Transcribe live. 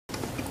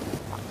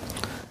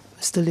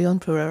Mr. Leon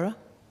Pereira.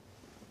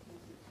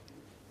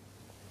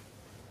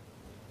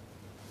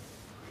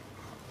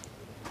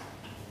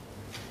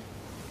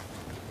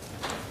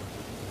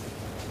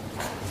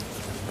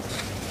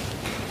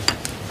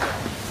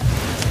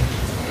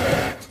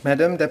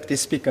 Madam Deputy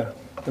Speaker,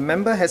 the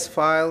member has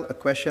filed a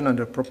question on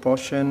the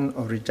proportion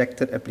of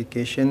rejected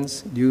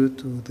applications due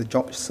to the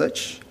job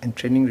search and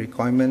training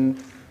requirement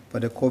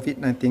for the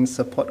COVID-19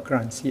 Support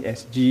Grant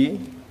CSG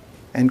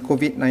and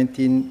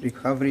COVID-19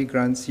 Recovery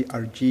Grant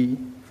CRG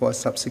for a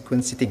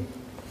subsequent sitting.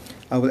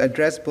 I will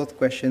address both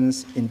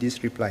questions in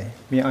this reply.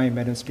 May I,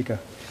 Madam Speaker?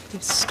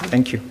 Yes.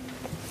 Thank you.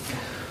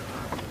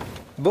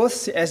 Both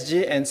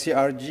CSG and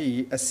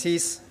CRG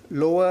assist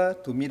lower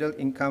to middle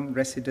income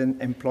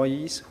resident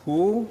employees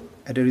who,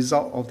 as a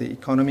result of the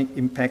economic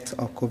impact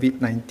of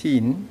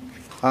COVID-19,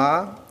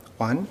 are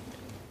 1.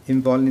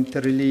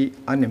 Involuntarily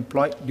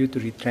unemployed due to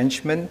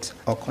retrenchment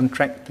or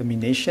contract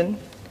termination,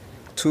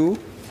 2.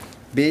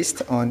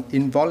 Based on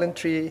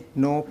involuntary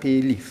no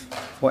pay leave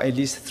for at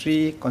least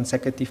 3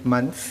 consecutive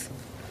months,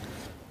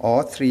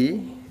 or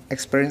 3.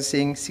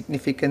 Experiencing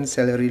significant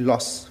salary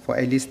loss for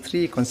at least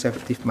 3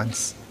 consecutive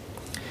months.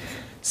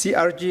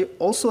 CRG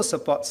also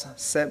supports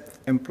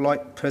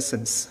self-employed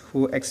persons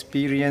who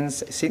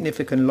experience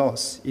significant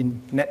loss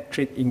in net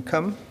trade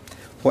income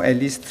for at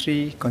least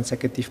 3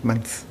 consecutive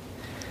months.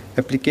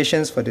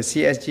 Applications for the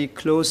CSG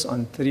closed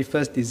on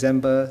 31st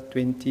December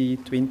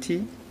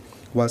 2020,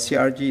 while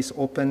CRG is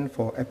open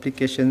for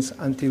applications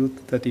until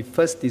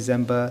 31st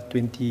December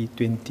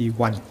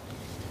 2021.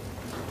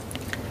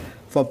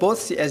 For both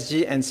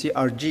CSG and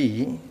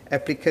CRG,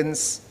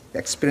 applicants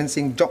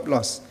experiencing job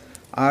loss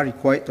are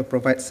required to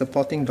provide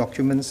supporting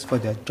documents for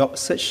their job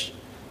search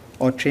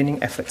or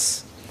training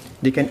efforts.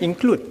 They can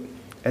include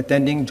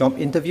attending job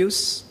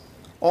interviews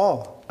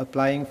or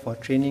applying for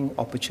training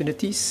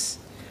opportunities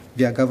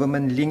via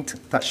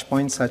government-linked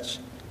touchpoints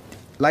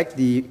like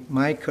the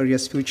My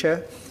Careers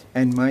Future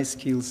and My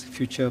Skills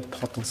Future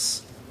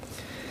portals.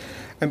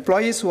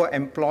 Employees who are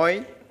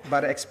employed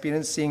but are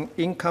experiencing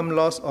income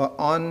loss or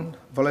on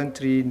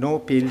voluntary no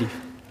pay leave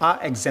are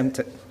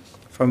exempted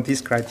from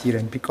this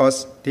criterion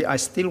because they are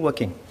still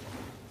working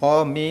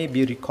or may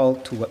be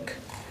recalled to work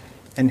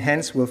and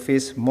hence will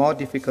face more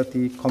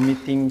difficulty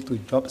committing to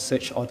job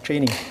search or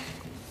training.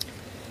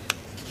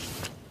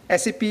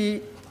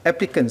 SAP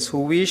applicants who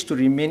wish to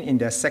remain in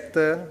their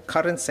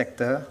current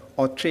sector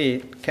or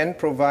trade can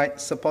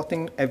provide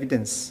supporting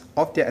evidence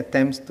of their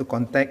attempts to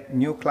contact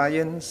new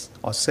clients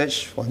or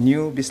search for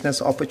new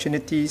business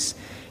opportunities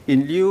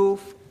in lieu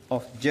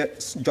of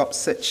job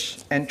search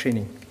and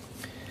training.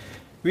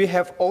 We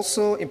have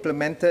also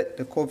implemented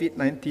the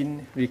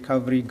COVID-19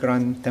 Recovery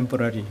Grant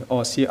Temporary,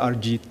 or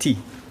CRGT,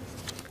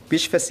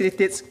 which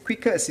facilitates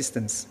quicker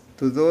assistance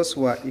to those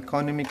who are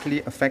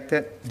economically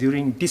affected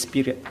during this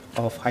period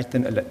of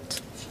heightened alert.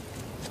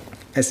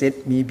 As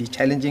it may be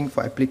challenging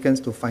for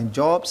applicants to find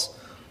jobs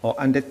or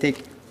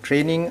undertake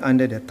training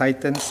under the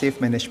tightened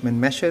safe management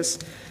measures,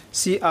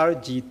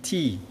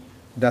 CRGT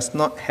does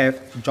not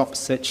have job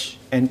search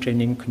and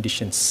training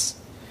conditions.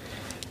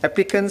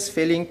 Applicants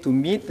failing to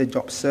meet the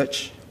job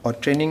search or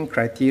training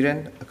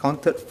criterion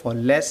accounted for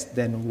less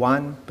than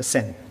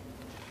 1%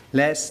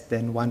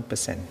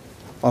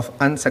 of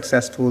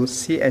unsuccessful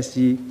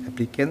CSG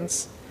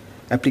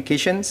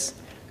applications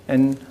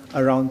and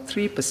around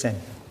 3%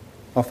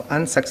 of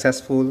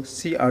unsuccessful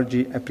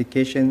CRG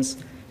applications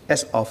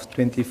as of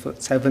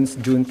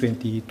 27th June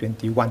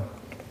 2021.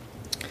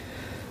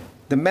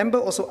 The member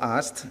also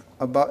asked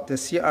about the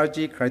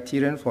CRG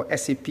criterion for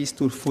SAPs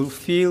to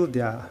fulfill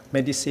their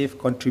MediSave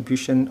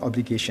contribution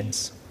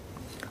obligations.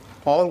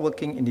 All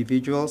working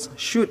individuals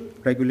should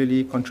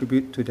regularly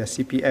contribute to their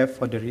CPF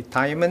for their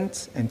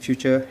retirement and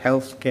future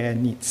health care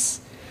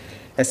needs.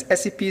 As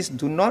SAPs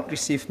do not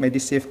receive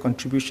MediSave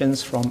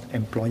contributions from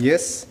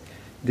employers,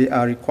 they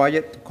are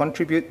required to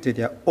contribute to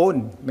their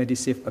own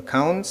MediSave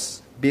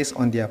accounts based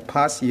on their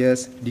past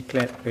year's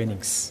declared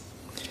earnings.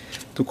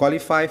 To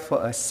qualify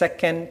for a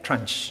second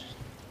tranche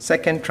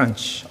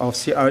of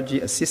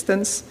CRG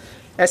assistance,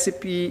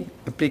 SAP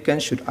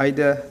applicants should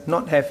either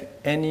not have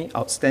any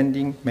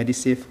outstanding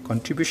MediSave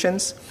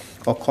contributions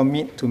or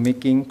commit to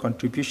making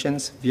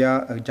contributions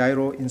via a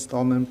GIRO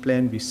installment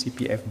plan with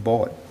CPF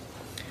board.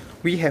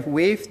 We have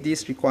waived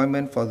this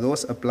requirement for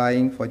those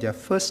applying for their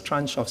first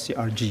tranche of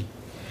CRG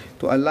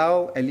to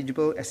allow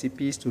eligible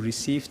SAPs to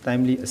receive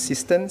timely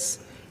assistance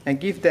and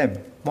give them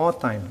more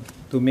time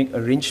to make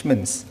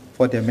arrangements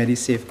for their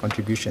MediSave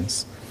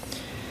contributions.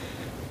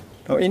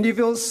 Now,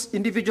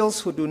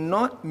 individuals who do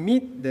not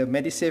meet the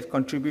MediSave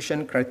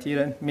contribution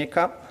criterion make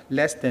up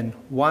less than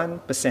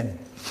 1%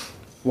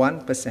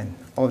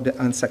 of the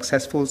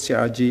unsuccessful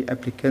CRG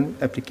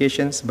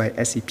applications by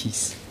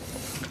SAPs.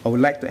 I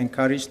would like to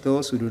encourage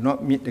those who do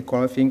not meet the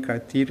qualifying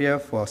criteria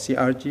for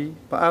CRG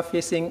but are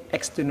facing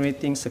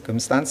extenuating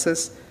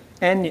circumstances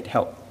and need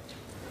help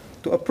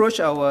to approach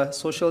our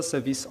social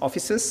service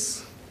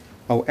officers.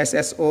 Our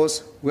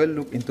SSOs will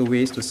look into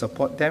ways to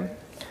support them.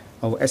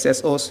 Our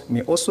SSOs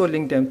may also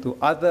link them to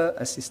other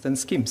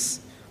assistance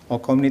schemes or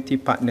community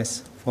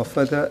partners for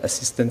further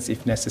assistance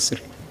if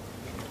necessary.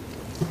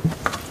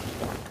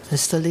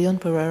 Mr. Leon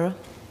Pereira.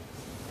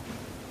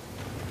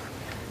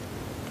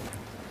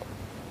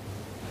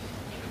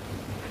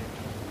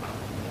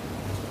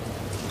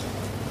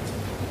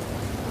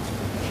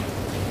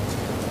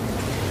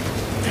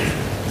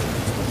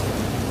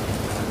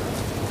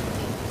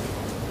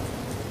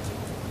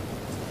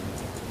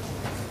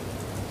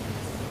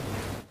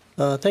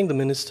 Thank the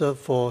Minister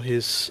for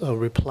his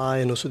reply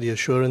and also the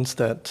assurance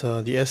that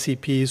the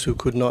SCPs who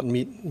could not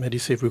meet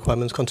MediSave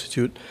requirements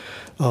constitute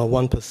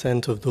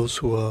 1% of those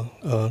who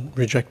were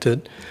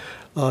rejected.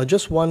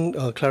 Just one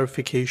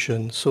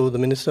clarification. So the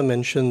Minister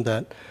mentioned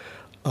that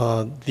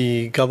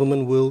the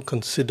government will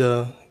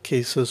consider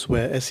cases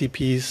where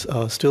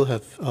SCPs still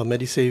have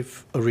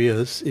MediSave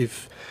arrears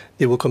if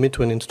they will commit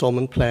to an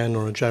installment plan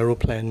or a gyro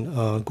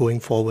plan going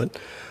forward.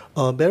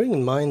 Bearing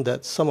in mind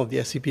that some of the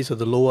SCPs at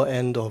the lower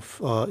end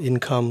of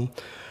income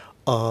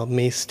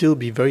may still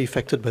be very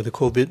affected by the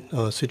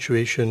COVID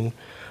situation,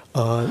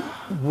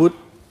 would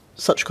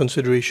such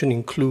consideration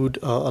include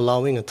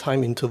allowing a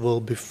time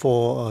interval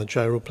before a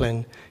gyro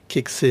plan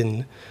kicks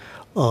in?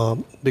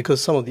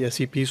 Because some of the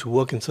SCPs who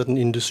work in certain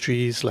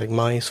industries like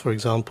MICE, for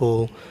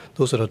example,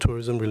 those that are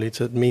tourism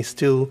related, may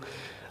still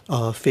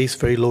face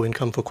very low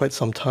income for quite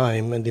some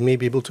time, and they may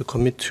be able to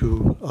commit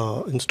to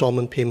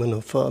installment payment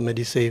of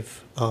MediSave,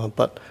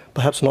 but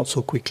perhaps not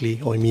so quickly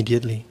or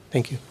immediately.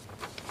 Thank you.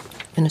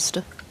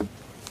 Minister.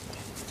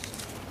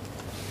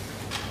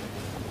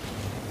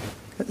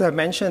 As I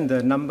mentioned,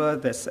 the number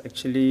that's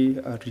actually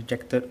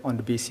rejected on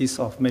the basis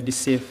of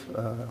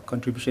MediSave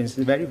contributions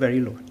is very,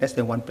 very low, less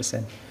than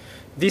 1%.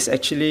 This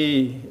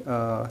actually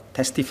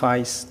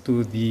testifies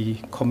to the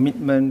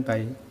commitment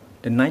by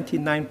the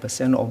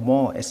 99% or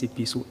more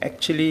SCPs who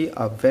actually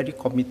are very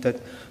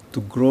committed to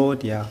grow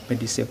their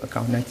MediSave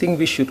account. And I think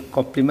we should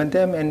compliment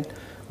them and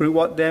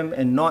reward them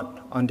and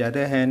not, on the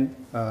other hand,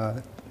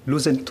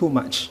 loosen too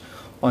much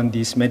on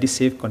these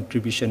MediSave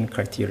contribution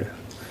criteria.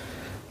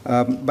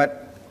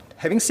 But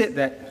having said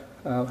that,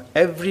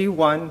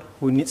 everyone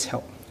who needs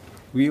help,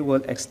 we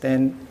will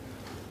extend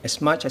as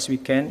much as we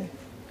can,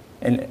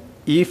 and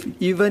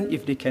even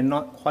if they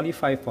cannot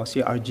qualify for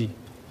CRG,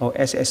 or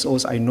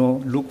SSOs, I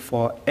know, look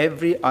for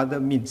every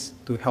other means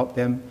to help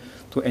them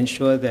to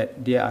ensure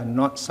that they are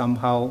not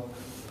somehow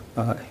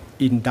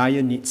in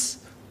dire needs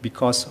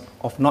because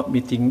of not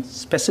meeting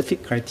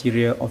specific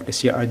criteria of the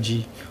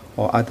CRG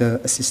or other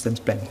assistance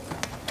plan.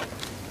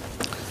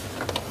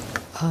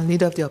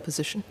 Leader of the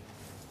Opposition.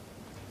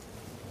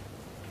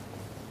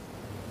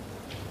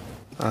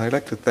 I'd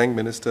like to thank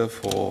Minister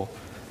for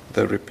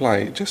the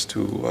reply. Just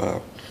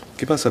to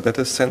give us a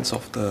better sense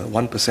of the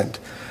 1%.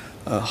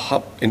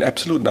 In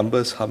absolute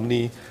numbers, how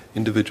many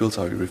individuals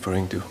are we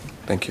referring to?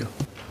 Thank you.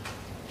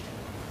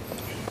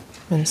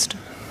 Minister.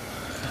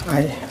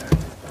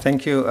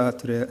 Thank you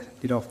to the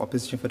Leader of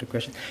Opposition for the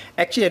question.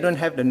 Actually, I don't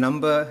have the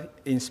number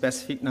in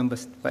specific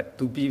numbers, but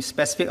to be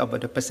specific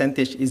about the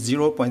percentage is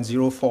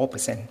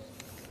 0.04%.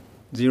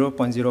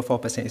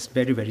 0.04% is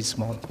very, very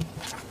small.